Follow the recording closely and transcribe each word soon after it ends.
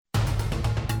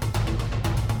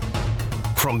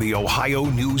From the Ohio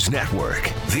News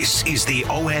Network, this is the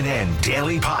ONN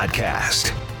Daily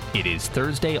Podcast. It is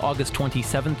Thursday, August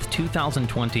 27th,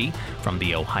 2020. From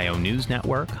the Ohio News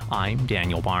Network, I'm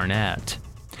Daniel Barnett.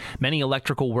 Many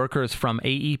electrical workers from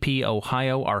AEP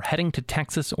Ohio are heading to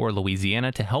Texas or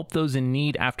Louisiana to help those in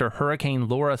need after Hurricane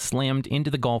Laura slammed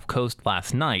into the Gulf Coast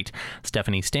last night.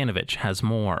 Stephanie Stanovich has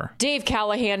more. Dave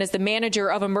Callahan is the manager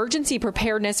of emergency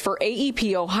preparedness for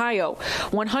AEP Ohio.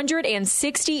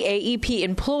 160 AEP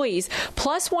employees,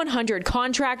 plus 100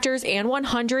 contractors and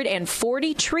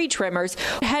 140 tree trimmers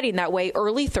heading that way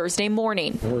early Thursday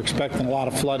morning. We're expecting a lot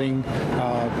of flooding,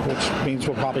 which means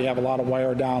we'll probably have a lot of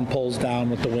wire down, poles down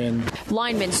with the wind.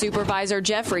 Lineman supervisor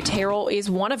Jeffrey Terrell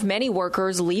is one of many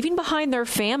workers leaving behind their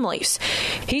families.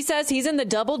 He says he's in the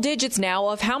double digits now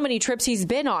of how many trips he's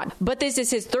been on, but this is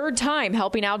his third time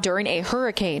helping out during a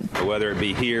hurricane. Whether it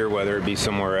be here, whether it be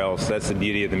somewhere else, that's the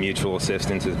beauty of the mutual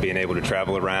assistance, is being able to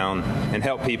travel around and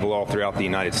help people all throughout the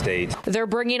United States. They're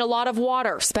bringing a lot of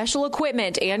water, special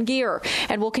equipment, and gear,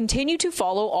 and will continue to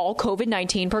follow all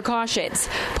COVID-19 precautions.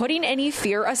 Putting any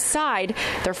fear aside,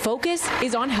 their focus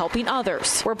is on helping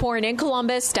others. Reporting in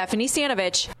Columbus, Stephanie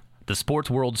Stanovich. The sports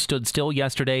world stood still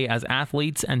yesterday as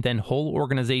athletes and then whole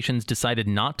organizations decided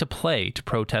not to play to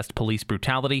protest police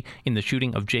brutality in the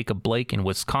shooting of Jacob Blake in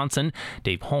Wisconsin.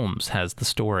 Dave Holmes has the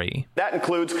story. That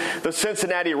includes the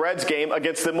Cincinnati Reds game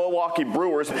against the Milwaukee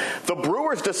Brewers. The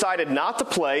Brewers decided not to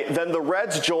play, then the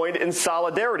Reds joined in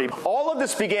solidarity. All of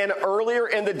this began earlier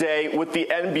in the day with the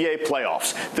NBA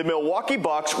playoffs. The Milwaukee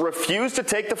Bucks refused to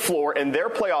take the floor in their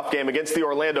playoff game against the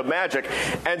Orlando Magic,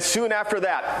 and soon after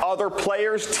that, other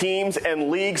players, teams, and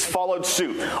leagues followed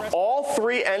suit. All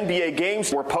three NBA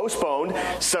games were postponed.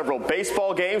 Several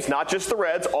baseball games, not just the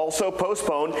Reds, also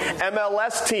postponed.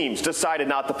 MLS teams decided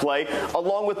not to play,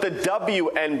 along with the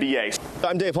WNBA.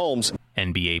 I'm Dave Holmes.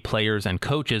 NBA players and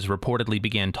coaches reportedly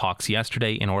began talks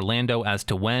yesterday in Orlando as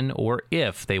to when or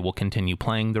if they will continue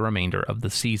playing the remainder of the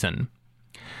season.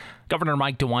 Governor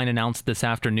Mike DeWine announced this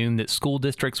afternoon that school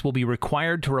districts will be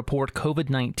required to report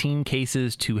COVID-19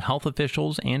 cases to health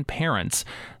officials and parents.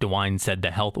 DeWine said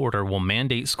the health order will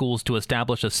mandate schools to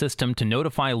establish a system to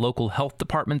notify local health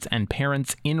departments and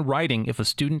parents in writing if a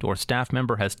student or staff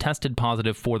member has tested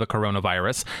positive for the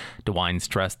coronavirus. DeWine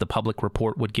stressed the public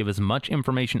report would give as much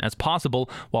information as possible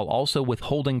while also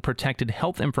withholding protected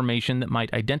health information that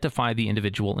might identify the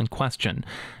individual in question.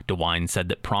 DeWine said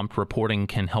that prompt reporting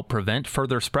can help prevent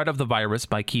further spread of the virus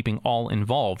by keeping all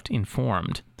involved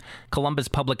informed. Columbus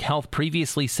Public Health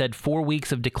previously said 4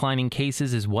 weeks of declining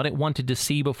cases is what it wanted to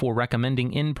see before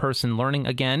recommending in-person learning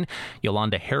again.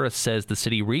 Yolanda Harris says the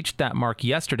city reached that mark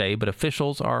yesterday, but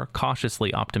officials are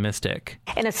cautiously optimistic.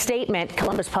 In a statement,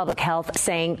 Columbus Public Health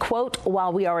saying, quote,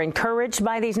 while we are encouraged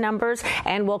by these numbers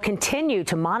and will continue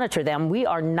to monitor them, we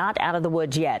are not out of the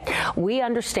woods yet. We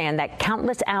understand that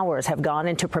countless hours have gone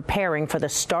into preparing for the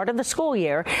start of the school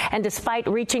year, and despite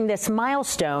reaching this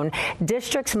milestone,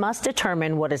 districts must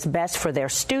determine what is best for their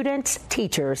students,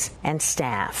 teachers, and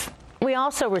staff. We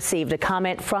also received a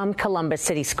comment from Columbus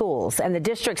City Schools, and the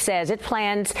district says it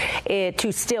plans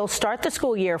to still start the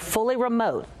school year fully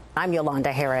remote. I'm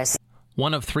Yolanda Harris.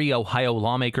 One of three Ohio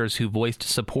lawmakers who voiced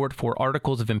support for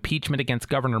articles of impeachment against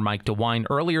Governor Mike DeWine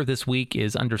earlier this week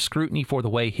is under scrutiny for the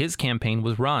way his campaign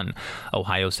was run.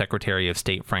 Ohio Secretary of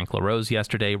State Frank LaRose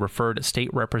yesterday referred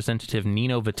State Representative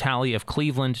Nino Vitale of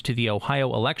Cleveland to the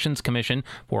Ohio Elections Commission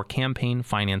for campaign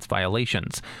finance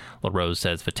violations. LaRose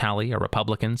says Vitale, a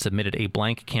Republican, submitted a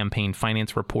blank campaign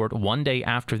finance report 1 day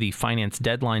after the finance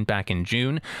deadline back in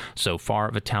June. So far,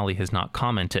 Vitale has not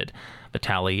commented.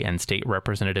 Vitale and State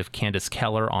Representative Candace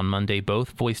Keller on Monday both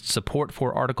voiced support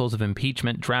for articles of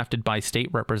impeachment drafted by State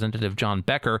Representative John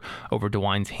Becker over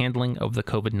DeWine's handling of the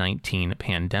COVID-19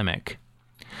 pandemic.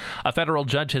 A federal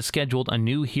judge has scheduled a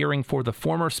new hearing for the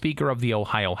former Speaker of the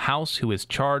Ohio House, who is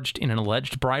charged in an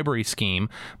alleged bribery scheme.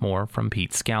 More from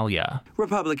Pete Scalia.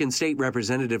 Republican State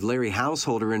Representative Larry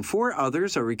Householder and 4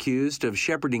 others are accused of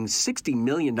shepherding $60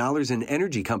 million in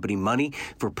energy company money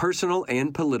for personal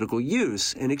and political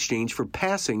use in exchange for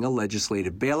passing a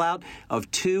legislative bailout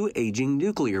of 2 aging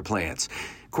nuclear plants.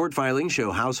 Court filings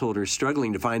show Householder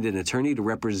struggling to find an attorney to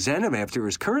represent him after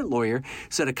his current lawyer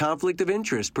said a conflict of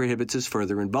interest prohibits his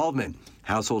further involvement.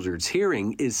 Householder's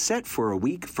hearing is set for a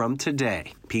week from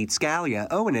today. Pete Scalia,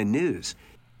 ONN News.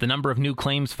 The number of new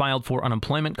claims filed for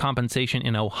unemployment compensation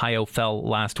in Ohio fell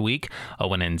last week.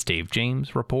 ONN's Dave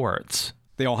James reports.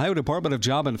 The Ohio Department of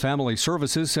Job and Family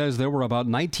Services says there were about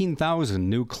 19,000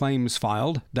 new claims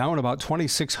filed, down about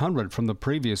 2,600 from the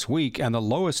previous week, and the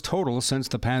lowest total since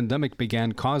the pandemic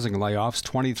began causing layoffs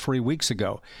 23 weeks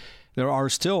ago. There are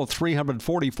still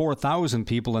 344,000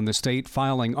 people in the state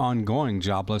filing ongoing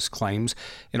jobless claims.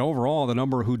 And overall, the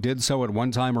number who did so at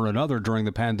one time or another during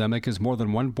the pandemic is more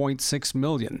than 1.6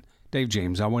 million. Dave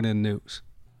James, ONN News.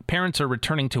 Parents are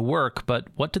returning to work, but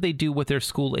what do they do with their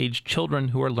school-aged children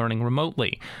who are learning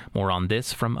remotely? More on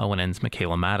this from ONN's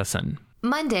Michaela Madison.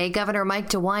 Monday, Governor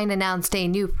Mike DeWine announced a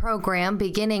new program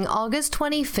beginning August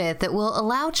 25th that will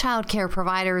allow child care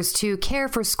providers to care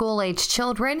for school-aged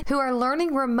children who are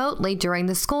learning remotely during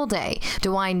the school day.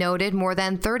 DeWine noted more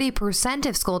than 30%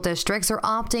 of school districts are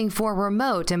opting for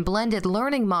remote and blended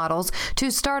learning models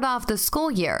to start off the school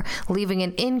year, leaving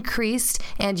an increased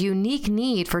and unique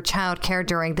need for child care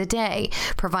during the day.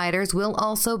 Providers will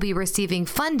also be receiving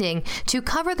funding to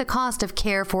cover the cost of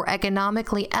care for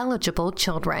economically eligible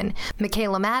children.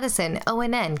 Michaela Madison,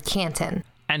 ONN, Canton.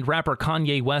 And rapper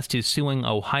Kanye West is suing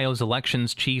Ohio's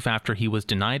elections chief after he was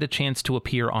denied a chance to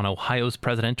appear on Ohio's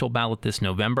presidential ballot this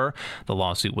November. The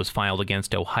lawsuit was filed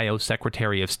against Ohio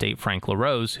Secretary of State Frank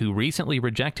LaRose, who recently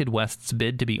rejected West's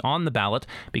bid to be on the ballot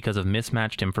because of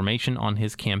mismatched information on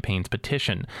his campaign's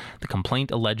petition. The complaint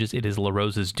alleges it is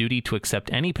LaRose's duty to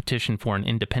accept any petition for an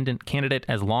independent candidate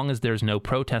as long as there's no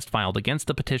protest filed against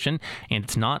the petition and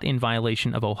it's not in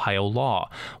violation of Ohio law.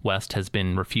 West has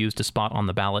been refused a spot on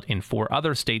the ballot in 4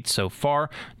 other states so far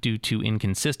due to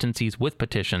inconsistencies with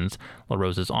petitions.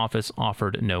 LaRose's office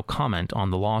offered no comment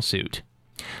on the lawsuit.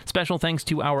 Special thanks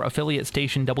to our affiliate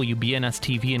station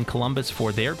WBNS-TV in Columbus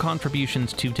for their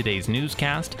contributions to today's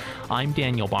newscast. I'm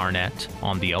Daniel Barnett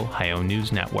on the Ohio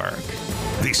News Network.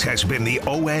 This has been the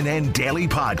ONN Daily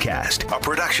Podcast, a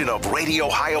production of Radio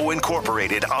Ohio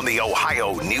Incorporated on the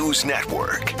Ohio News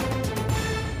Network.